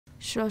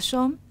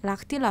שלשום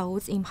הלכתי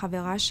לערוץ עם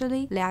חברה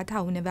שלי ליד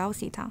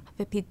האוניברסיטה,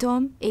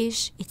 ופתאום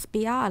איש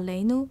הצביע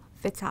עלינו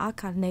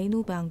וצעק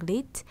עלינו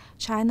באנגלית,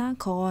 צ'יינה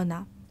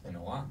קורונה. זה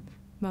נורא.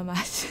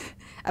 ממש.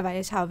 אבל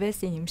יש הרבה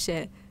סינים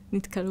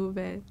שנתקלו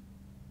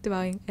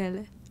בדברים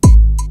אלה.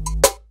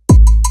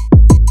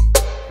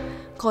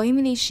 קוראים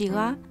לי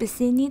שירה,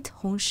 בסינית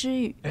הונג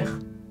שיו. איך?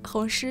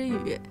 הונג שיו.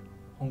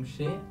 הונג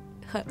שי?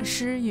 הונג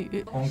שיו.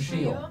 הונג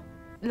שיו.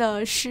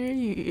 לא,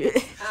 שיו.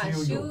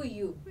 שיו.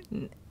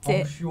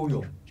 הונג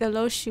שיו. זה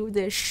לא שיו,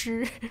 זה שי.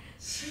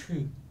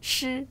 שי.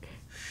 שי.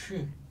 שי.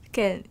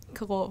 כן,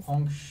 קרוב.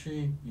 הונג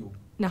שיו.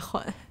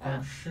 נכון.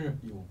 הונג שיו.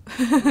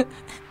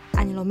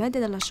 אני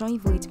לומדת לשון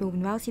עברית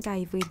באוניברסיטה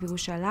העברית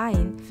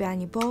בירושלים,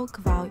 ואני פה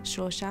כבר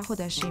 3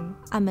 חודשים.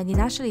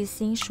 המדינה שלי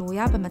סין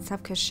שרויה במצב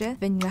קשה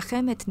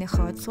ונלחמת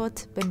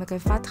נחרצות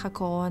במגפת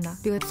הקורונה.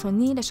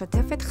 ברצוני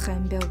לשתף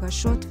אתכם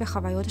ברגשות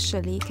וחוויות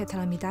שלי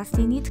כתלמידה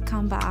סינית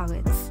כאן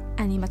בארץ.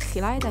 אני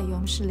מתחילה את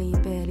היום שלי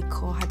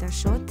בלקרוא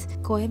חדשות.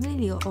 כואב לי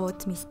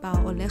לראות מספר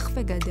הולך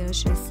וגדל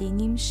של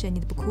סינים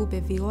שנדבקו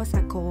בווירוס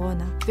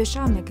הקורונה,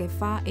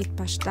 ושהמגפה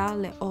התפשטה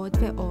לעוד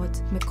ועוד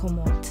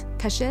מקומות.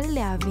 קשה לי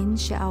להבין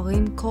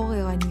שערים כה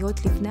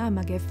ערניות לפני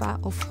המגפה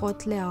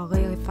הופכות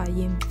לערי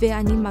רפאים,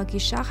 ואני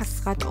מרגישה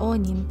חסרת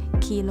אונים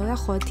כי לא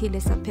יכולתי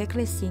לספק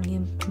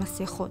לסינים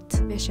מסכות,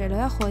 ושלא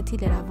יכולתי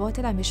ללוות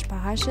את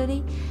המשפחה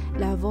שלי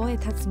לעבור את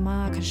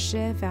הזמן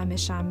הקשה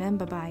והמשעמם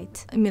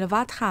בבית.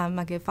 מלבד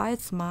המגפה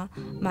עצמה,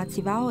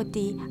 מעציבה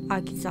אותי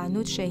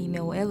הגזענות שהיא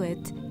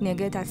מעוררת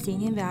נגד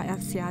הסינים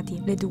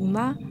והאסייתים.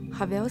 לדוגמה,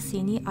 חבר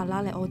סיני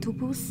עלה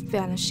לאוטובוס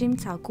ואנשים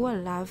צעקו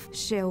עליו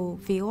שהוא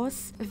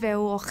וירוס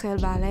והוא אוכל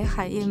בעלי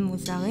חיים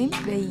מוזרים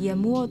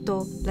ואיימו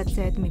אותו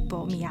לצאת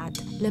מפה מיד.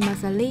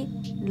 למזלי,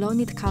 לא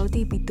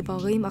נתקלתי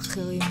בדברים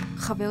אחרים.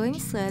 חברים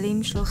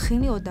ישראלים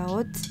שולחים לי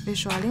הודעות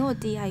ושואלים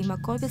אותי האם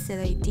הכל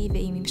בסדר איתי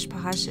ועם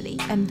המשפחה שלי.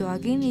 הם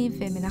דואגים לי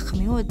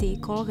ומנחמים אותי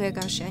כל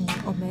רגע שאני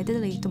עומדת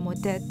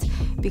להתמודד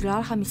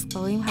בגלל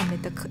המספרים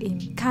המדכאים.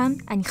 כאן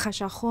אני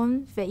חשה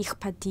חום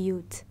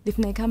ואכפתיות.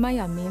 לפני כמה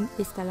ימים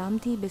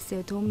הצטלמתי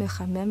בסרטון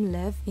מחמם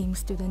לב עם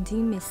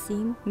סטודנטים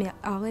מסין,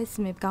 מארץ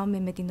וגם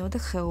ממדינות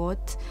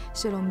אחרות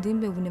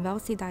שלומדים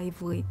באוניברסיטה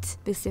העברית.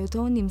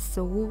 בסרטון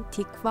נמסרו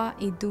תקווה,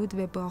 עידוד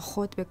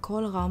וברכות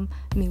בקול רם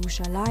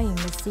מירושלים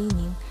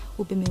לסינים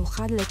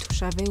ובמיוחד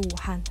לתושבי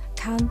ווהאן.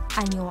 כאן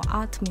אני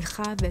רואה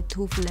תמיכה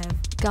וטוב לב.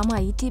 גם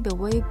ראיתי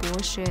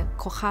בווייבו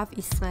שכוכב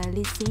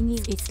ישראלי סיני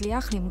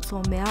הצליח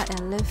למצוא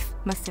 100,000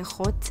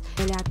 מסכות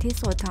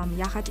ולהטיס אותם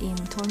יחד עם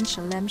טון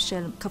שלם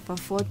של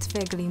כפפות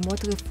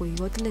וגלימות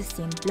רפואיות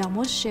לסין,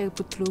 למרות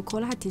שבוטלו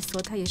כל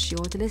הטיסות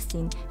הישירות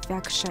לסין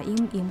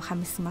והקשיים עם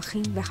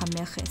המסמכים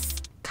והמכס.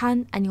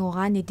 כאן אני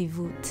רואה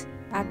נדיבות.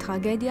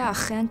 הטרגדיה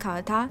אכן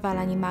קרתה, אבל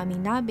אני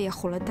מאמינה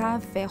ביכולתה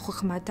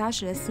וחוכמתה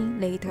של סין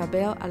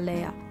להתגבר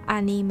עליה.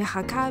 אני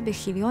מחכה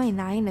בכיליון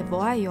עיניים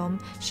לבוא היום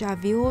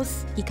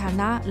שהווירוס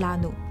ייכנע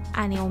לנו.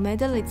 אני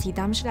עומדת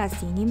לצידם של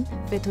הסינים,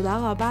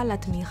 ותודה רבה על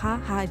התמיכה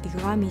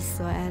האדירה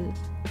מישראל.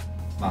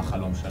 מה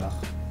החלום שלך?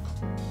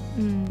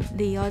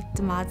 להיות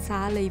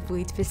מרצה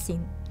לעברית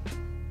בסין.